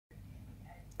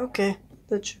Okay,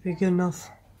 that should be good enough.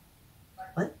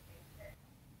 What?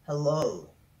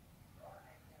 Hello.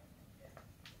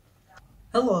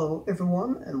 Hello,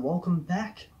 everyone, and welcome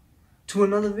back to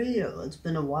another video. It's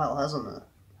been a while, hasn't it?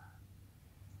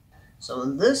 So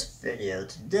in this video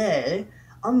today,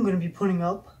 I'm going to be putting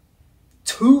up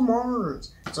 2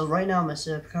 monitors. So right now my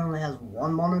setup currently has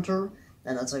 1 monitor,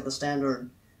 and that's like the standard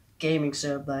gaming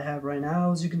setup that I have right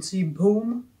now. As you can see,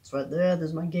 boom, it's right there.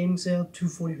 There's my gaming setup,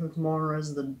 240Hz monitor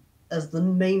as the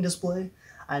main display.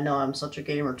 I know I'm such a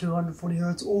gamer,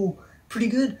 240Hz, oh, pretty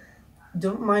good.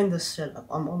 Don't mind this setup,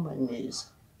 I'm on my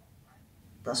knees.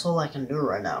 That's all I can do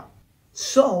right now.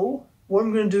 So, what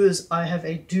I'm going to do is I have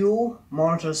a dual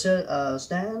monitor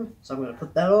stand, so I'm going to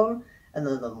put that on, and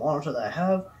then the monitor that I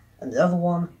have, and the other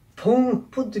one, boom,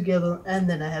 put together, and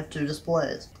then I have 2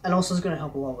 displays. And also it's going to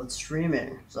help a lot with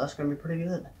streaming, so that's going to be pretty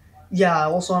good. Yeah,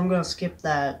 also I'm going to skip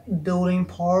that building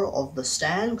part of the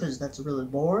stand, because that's really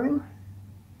boring.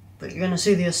 But you're going to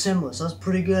see the assembly, so that's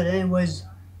pretty good. Anyways,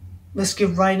 let's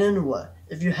get right into it.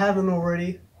 If you haven't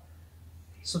already,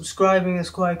 subscribing is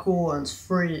quite cool and it's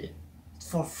free. It's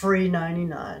for free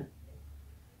 $99.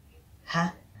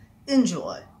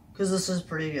 Enjoy, because this is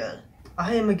pretty good.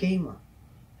 I am a gamer,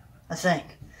 I think.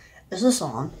 Is this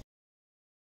on?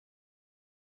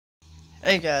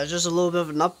 Hey guys, just a little bit of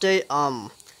an update.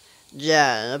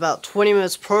 Yeah, in about 20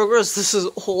 minutes progress, this is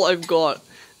all I've got.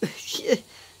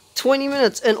 20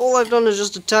 minutes, and all I've done is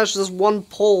just attach this one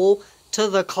pole to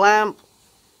the clamp.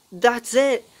 That's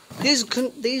it. These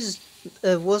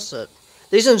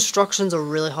instructions are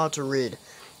really hard to read.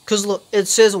 Cause look, it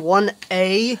says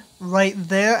 1A right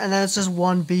there, and then it says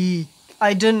 1B.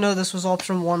 I didn't know this was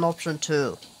option 1, option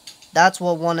 2. That's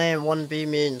what 1A and 1B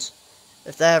means.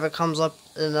 If that ever comes up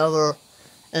in other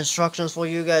instructions for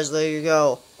you guys, there you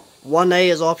go. 1A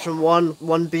is option 1,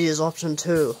 1B is option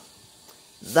 2.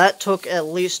 That took at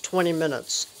least 20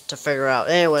 minutes to figure out.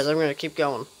 Anyways, I'm gonna keep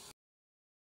going.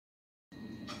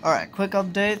 Alright, quick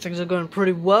update. Things are going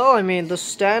pretty well. I mean, the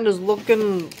stand looks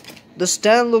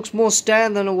more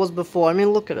stand than it was before. I mean,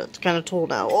 look at it. It's kind of tall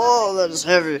now. Oh, that is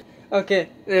heavy. Okay,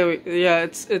 yeah,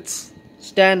 it's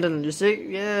standing. You see?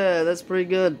 Yeah, that's pretty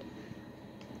good.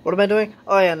 What am I doing?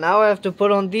 Oh yeah, now I have to put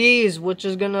on these, which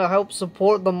is gonna help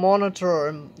support the monitor,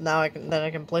 and now I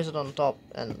can place it on top,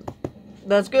 and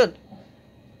that's good.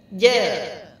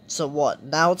 Yeah. So what?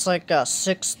 Now it's like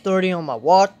 6:30 on my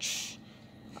watch.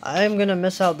 I'm gonna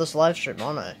miss out this live stream,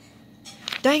 aren't I?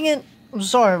 Dang it! I'm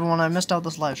sorry everyone, I missed out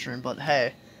this live stream, but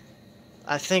hey,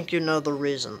 I think you know the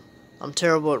reason. I'm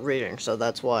terrible at reading, so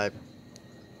that's why.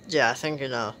 Yeah, I think you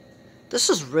know.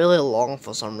 This is really long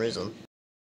for some reason.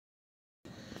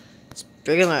 It's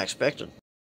bigger than I expected.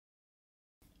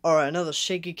 Alright, another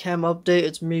shaky cam update.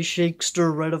 It's me,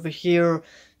 Shakester, right over here.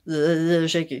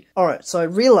 Shaky. Alright, so I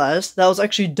realized that I was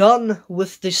actually done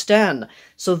with the stand.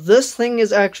 So this thing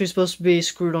is actually supposed to be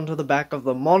screwed onto the back of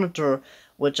the monitor,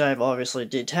 which I've obviously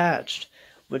detached,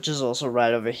 which is also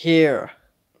right over here.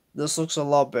 This looks a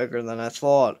lot bigger than I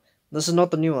thought. This is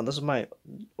not the new one, this is my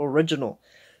original.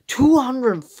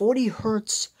 240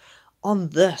 Hertz on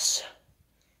this.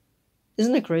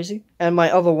 Isn't it crazy? And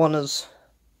my other one is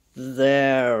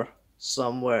there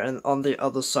somewhere, and on the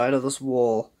other side of this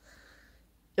wall.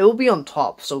 It will be on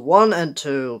top, so 1 and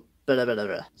 2,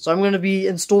 So I'm going to be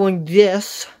installing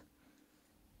this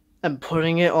and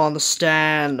putting it on the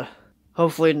stand.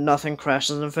 Hopefully nothing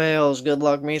crashes and fails. Good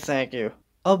luck me, thank you.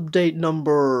 Update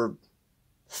number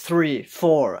 3,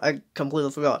 4, I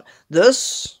completely forgot.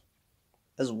 This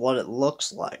is what it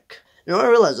looks like. You know what I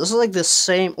realized? This is like the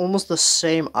same, almost the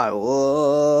same eye.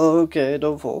 Whoa, okay,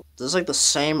 don't fall. This is like the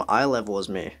same eye level as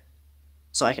me.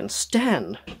 So I can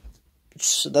stand.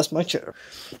 So that's my chair.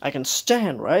 I can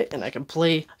stand, right? And I can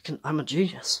play. I'm a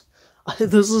genius.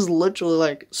 This is literally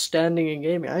like standing and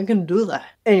gaming. I can do that.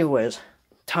 Anyways,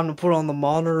 time to put on the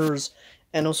monitors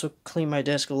and also clean my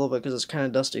desk a little bit because it's kind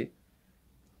of dusty.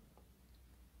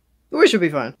 We should be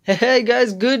fine. Hey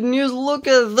guys, good news. Look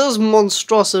at this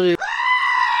monstrosity.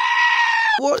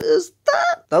 What is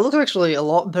that? That looks actually a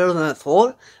lot better than I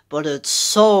thought, but it's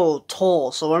so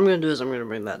tall. So what I'm going to do is I'm going to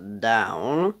bring that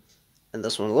down. And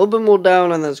this one a little bit more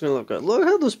down, and then it's gonna look good. Look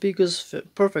how the speakers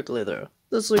fit perfectly there.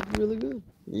 That's like really good.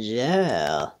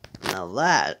 Yeah, now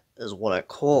that is what I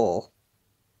call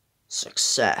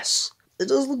success. It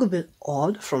does look a bit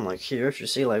odd from like here. If you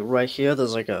see like right here,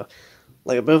 there's like a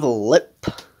bit of a lip,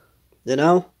 you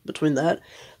know, between that.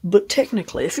 But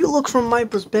technically, if you look from my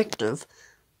perspective,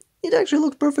 it actually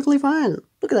looks perfectly fine.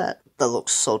 Look at that. That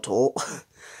looks so tall.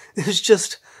 It's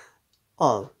just,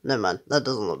 oh, never mind. That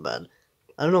doesn't look bad.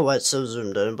 I don't know why it's so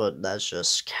zoomed in, but that's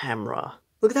just camera.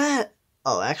 Look at that!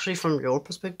 Oh, actually, from your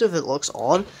perspective, it looks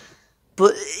odd.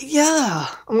 But, yeah,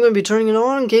 I'm going to be turning it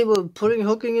on,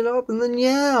 hooking it up, and then,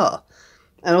 yeah.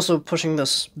 And also pushing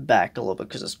this back a little bit,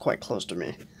 because it's quite close to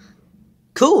me.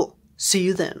 Cool! See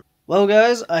you then. Well,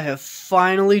 guys, I have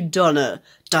finally done it.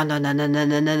 Dun dun dun dun dun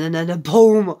dun dun dun dun,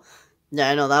 boom! Yeah,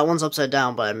 I know, that one's upside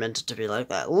down, but I meant it to be like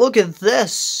that. Look at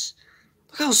this!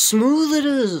 Look how smooth it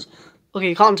is! Okay,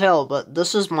 you can't tell, but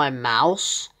this is my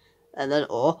mouse. And then,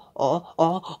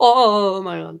 oh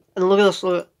my god. And look at this,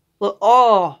 look,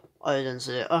 oh! I didn't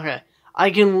see it. Okay.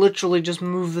 I can literally just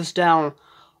move this down.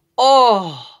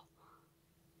 Oh!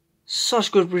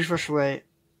 Such good refresh rate.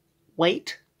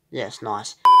 Wait? Yes,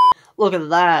 nice. Look at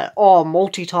that. Oh,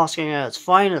 multitasking at its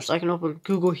finest. I can open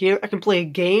Google here. I can play a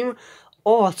game.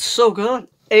 Oh, it's so good.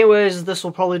 Anyways, this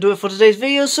will probably do it for today's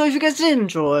video, so if you guys did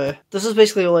enjoy, this is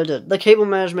basically all I did. The cable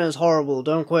management is horrible,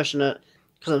 don't question it,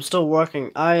 because I'm still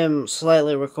working. I am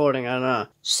slightly recording, I know.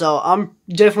 So I'm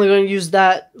definitely going to use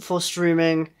that for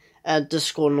streaming, and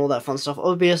Discord and all that fun stuff.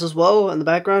 OBS as well in the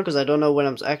background, because I don't know when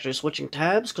I'm actually switching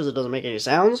tabs, because it doesn't make any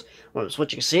sounds when I'm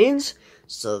switching scenes.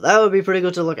 So that would be pretty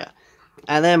good to look at.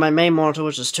 And then my main monitor,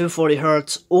 which is 240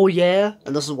 Hz. Oh yeah,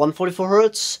 and this is 144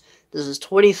 Hz. This is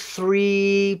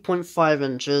 23.5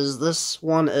 inches. This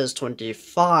one is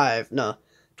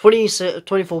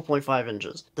 24.5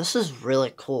 inches. This is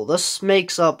really cool. This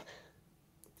makes up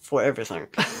for everything.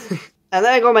 And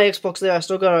then I got my Xbox there. I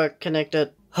still gotta connect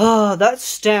it. That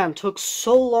stand took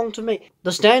so long to make.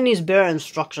 The stand needs bare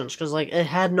instructions, because, like, it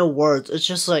had no words. It's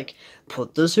just like,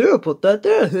 put this here, put that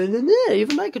there.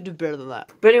 Even I could do better than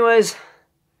that. But anyways,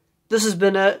 this has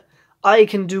been it. I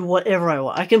can do whatever I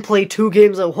want. I can play 2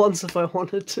 games at once if I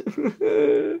wanted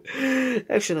to.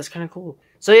 Actually, that's kind of cool.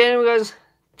 So yeah, anyway, guys,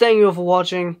 thank you all for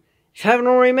watching. If you haven't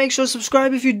already, make sure to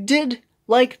subscribe if you did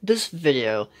like this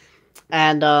video.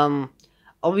 And, I'll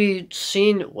be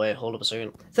seeing... Wait, hold up a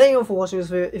second. Thank you all for watching this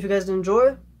video. If you guys did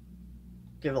enjoy,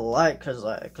 give it a like,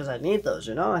 because I need those,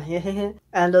 you know?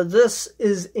 And this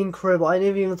is incredible. I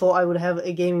never even thought I would have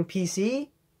a gaming PC.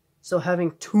 So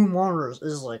having 2 monitors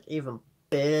is, like, even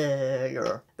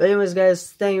bigger. But anyways,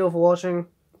 guys, thank you all for watching.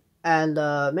 And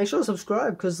make sure to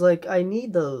subscribe, because, like, I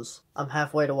need those. I'm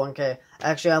halfway to 1K.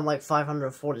 Actually, I'm, like,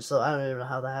 540, so I don't even know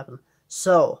how that happened.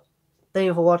 So, thank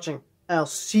you for watching. And I'll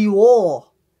see you all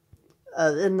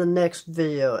in the next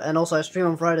video. And also, I stream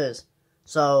on Fridays.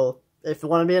 So, if you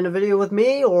want to be in a video with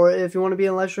me, or if you want to be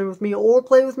in a live stream with me, or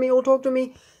play with me, or talk to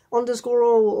me on Discord, or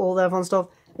all that fun stuff,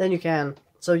 then you can.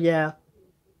 So, yeah.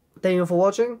 Thank you for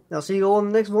watching. I'll see you all in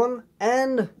the next one.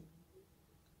 And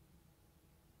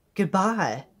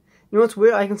goodbye. You know what's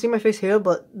weird? I can see my face here,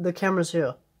 but the camera's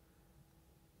here.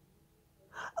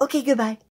 Okay, goodbye.